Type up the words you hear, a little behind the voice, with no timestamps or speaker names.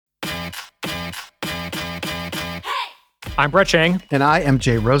I'm Brett Chang. And I am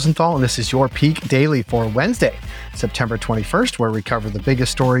Jay Rosenthal, and this is your Peak Daily for Wednesday, September 21st, where we cover the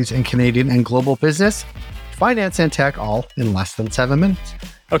biggest stories in Canadian and global business, finance, and tech, all in less than 7 minutes.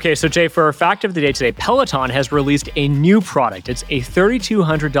 Okay, so Jay, for our fact of the day today, Peloton has released a new product. It's a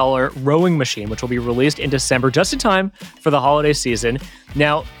 $3,200 rowing machine, which will be released in December, just in time for the holiday season.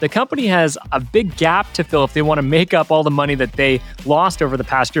 Now, the company has a big gap to fill if they want to make up all the money that they lost over the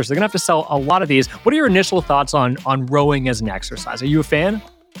past year. So they're going to have to sell a lot of these. What are your initial thoughts on rowing as an exercise? Are you a fan?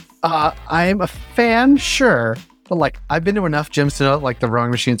 I'm a fan, sure. But I've been to enough gyms to know the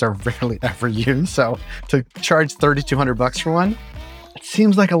rowing machines are rarely ever used. So to charge $3,200 for one, it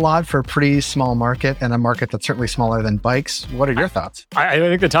seems like a lot for a pretty small market, and a market that's certainly smaller than bikes. What are your thoughts? I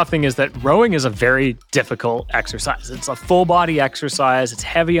think the tough thing is that rowing is a very difficult exercise. It's a full body exercise. It's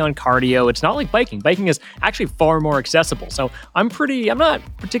heavy on cardio. It's not like biking. Biking is actually far more accessible. So I'm not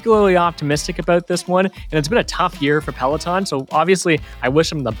particularly optimistic about this one. And it's been a tough year for Peloton. So obviously I wish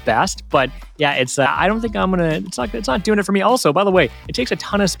them the best, but yeah, I don't think it's not doing it for me. Also, by the way, it takes a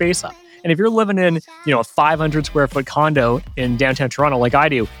ton of space up. And if you're living in, a 500 square foot condo in downtown Toronto like I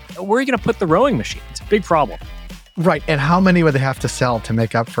do, where are you going to put the rowing machine? It's a big problem. Right. And how many would they have to sell to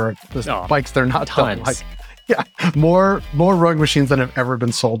make up for the bikes they're not selling? More rowing machines than have ever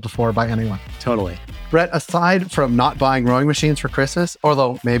been sold before by anyone. Totally. Brett, aside from not buying rowing machines for Christmas,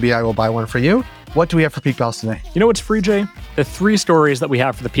 although maybe I will buy one for you, what do we have for Peak Pals today? You know what's free, Jay? The 3 stories that we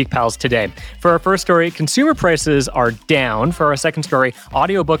have for the Peak Pals today. For our first story, consumer prices are down. For our second story,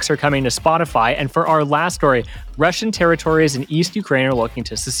 audiobooks are coming to Spotify. And for our last story, Russian territories in East Ukraine are looking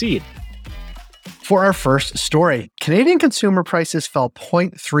to secede. For our first story, Canadian consumer prices fell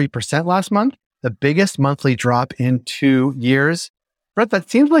 0.3% last month, the biggest monthly drop in 2 years. Brett, that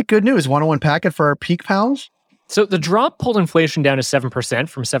seems like good news. Want to unpack it for our Peak Pals? So the drop pulled inflation down to 7%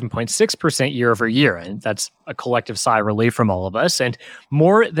 from 7.6% year over year. And that's a collective sigh of relief from all of us, and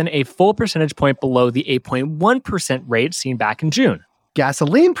more than a full percentage point below the 8.1% rate seen back in June.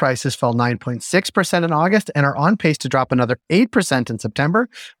 Gasoline prices fell 9.6% in August and are on pace to drop another 8% in September,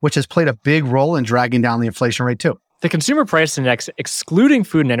 which has played a big role in dragging down the inflation rate too. The consumer price index, excluding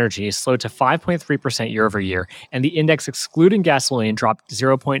food and energy, slowed to 5.3% year over year, and the index excluding gasoline dropped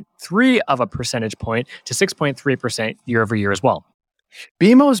 0.3 of a percentage point to 6.3% year over year as well.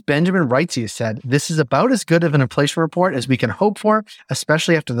 BMO's Benjamin Wrightsey said, "This is about as good of an inflation report as we can hope for,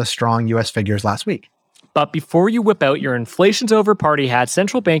 especially after the strong U.S. figures last week." But before you whip out your inflation's over party hat,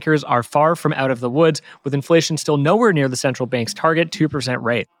 central bankers are far from out of the woods, with inflation still nowhere near the central bank's target 2%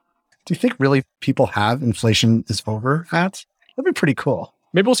 rate. Do you think really people have inflation is over hats? That'd be pretty cool.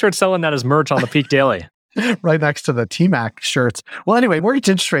 Maybe we'll start selling that as merch on the Peak Daily. Right next to the T-Mac shirts. Well, anyway, mortgage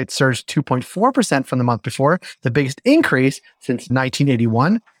interest rates surged 2.4% from the month before, the biggest increase since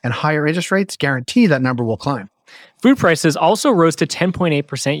 1981, and higher interest rates guarantee that number will climb. Food prices also rose to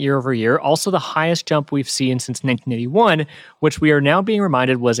 10.8% year over year, also the highest jump we've seen since 1981, which we are now being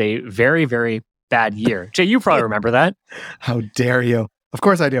reminded was a very, very bad year. Jay, you probably remember that. How dare you? Of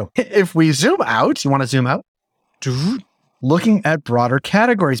course I do. If we zoom out, you want to zoom out? Looking at broader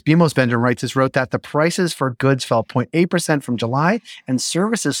categories, BMO's Benjamin Wrightsey wrote that the prices for goods fell 0.8% from July, and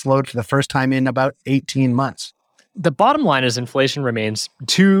services slowed for the first time in about 18 months. The bottom line is inflation remains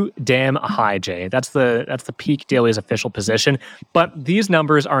too damn high, Jay. That's the Peak Daily's official position. But these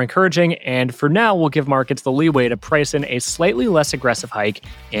numbers are encouraging, and for now, we'll give markets the leeway to price in a slightly less aggressive hike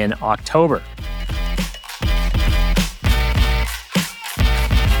in October.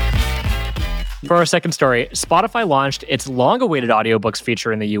 For our second story, Spotify launched its long-awaited audiobooks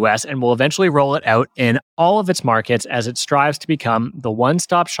feature in the US and will eventually roll it out in all of its markets as it strives to become the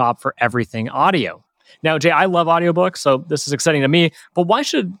one-stop shop for everything audio. Now, Jay, I love audiobooks, so this is exciting to me, but why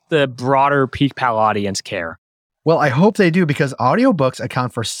should the broader Peak Pal audience care? Well, I hope they do, because audiobooks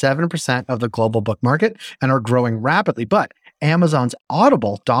account for 7% of the global book market and are growing rapidly, but Amazon's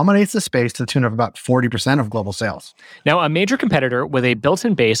Audible dominates the space to the tune of about 40% of global sales. Now, a major competitor with a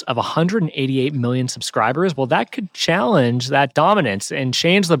built-in base of 188 million subscribers, well, that could challenge that dominance and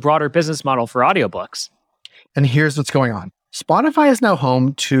change the broader business model for audiobooks. And here's what's going on. Spotify is now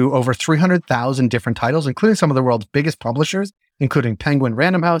home to over 300,000 different titles, including some of the world's biggest publishers, including Penguin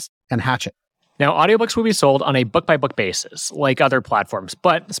Random House and Hachette. Now, audiobooks will be sold on a book-by-book basis, like other platforms,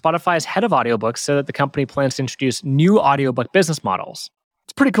 but Spotify's head of audiobooks said that the company plans to introduce new audiobook business models.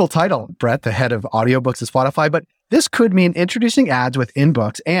 It's a pretty cool title, Brett, the head of audiobooks at Spotify, but this could mean introducing ads within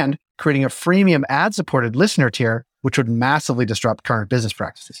books and creating a freemium ad-supported listener tier, which would massively disrupt current business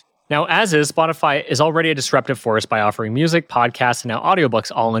practices. Now, as is, Spotify is already a disruptive force by offering music, podcasts, and now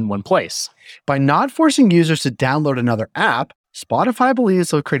audiobooks all in one place. By not forcing users to download another app, Spotify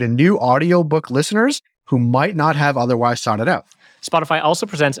believes they'll create a new audiobook listeners who might not have otherwise sought it out. Spotify also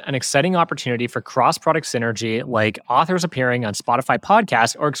presents an exciting opportunity for cross-product synergy, like authors appearing on Spotify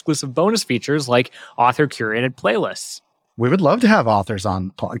podcasts or exclusive bonus features like author-curated playlists. We would love to have authors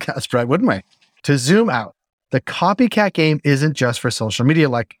on podcasts, Brett, wouldn't we? To zoom out, the copycat game isn't just for social media,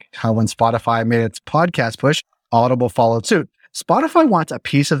 like how when Spotify made its podcast push, Audible followed suit. Spotify wants a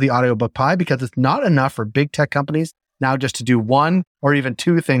piece of the audiobook pie because it's not enough for big tech companies now just to do one or even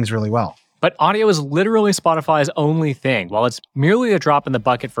two things really well. But audio is literally Spotify's only thing. While it's merely a drop in the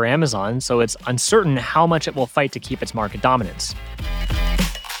bucket for Amazon, so it's uncertain how much it will fight to keep its market dominance.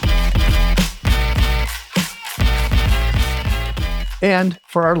 And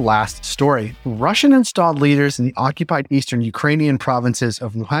for our last story, Russian-installed leaders in the occupied eastern Ukrainian provinces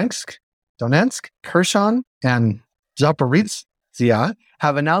of Luhansk, Donetsk, Kherson, and Zaporizhzhia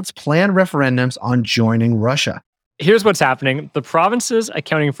have announced planned referendums on joining Russia. Here's what's happening. The provinces,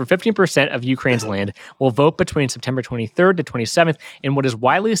 accounting for 15% of Ukraine's land, will vote between September 23rd to 27th in what is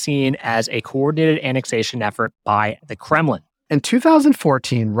widely seen as a coordinated annexation effort by the Kremlin. In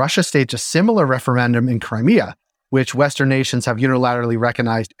 2014, Russia staged a similar referendum in Crimea, which Western nations have unilaterally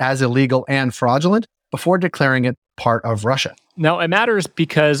recognized as illegal and fraudulent before declaring it part of Russia. Now, it matters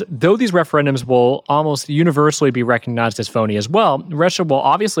because though these referendums will almost universally be recognized as phony as well, Russia will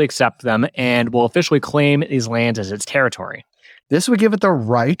obviously accept them and will officially claim these lands as its territory. This would give it the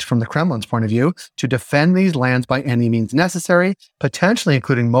right, from the Kremlin's point of view, to defend these lands by any means necessary, potentially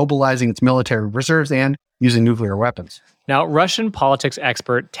including mobilizing its military reserves and using nuclear weapons. Now, Russian politics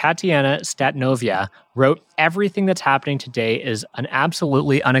expert Tatiana Statnovia wrote, "Everything that's happening today is an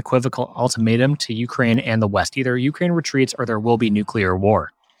absolutely unequivocal ultimatum to Ukraine and the West. Either Ukraine retreats or there will be nuclear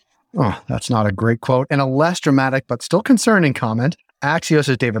war." Oh, that's not a great quote. And a less dramatic but still concerning comment,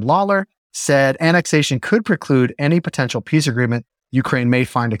 Axios' David Lawler said annexation could preclude any potential peace agreement Ukraine may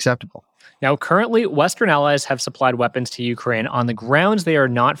find acceptable. Now, currently, Western allies have supplied weapons to Ukraine on the grounds they are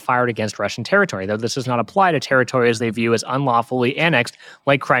not fired against Russian territory, though this does not apply to territories they view as unlawfully annexed,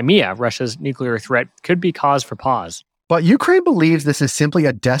 like Crimea. Russia's nuclear threat could be cause for pause. But Ukraine believes this is simply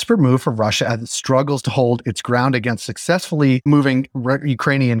a desperate move for Russia as it struggles to hold its ground against successfully moving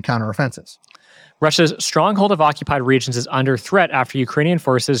Ukrainian counteroffensives. Russia's stronghold of occupied regions is under threat after Ukrainian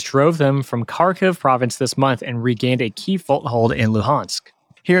forces drove them from Kharkiv province this month and regained a key foothold in Luhansk.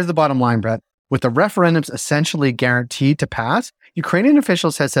 Here's the bottom line, Brett. With the referendums essentially guaranteed to pass, Ukrainian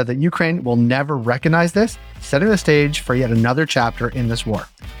officials have said that Ukraine will never recognize this, setting the stage for yet another chapter in this war.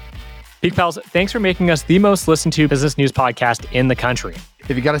 Peak Pals, thanks for making us the most listened to business news podcast in the country.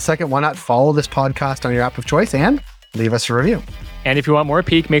 If you got a second, why not follow this podcast on your app of choice and leave us a review. And if you want more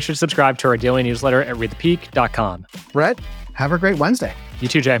Peak, make sure to subscribe to our daily newsletter at readthepeak.com. Brett, have a great Wednesday. You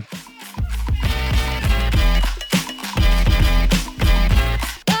too, Jay.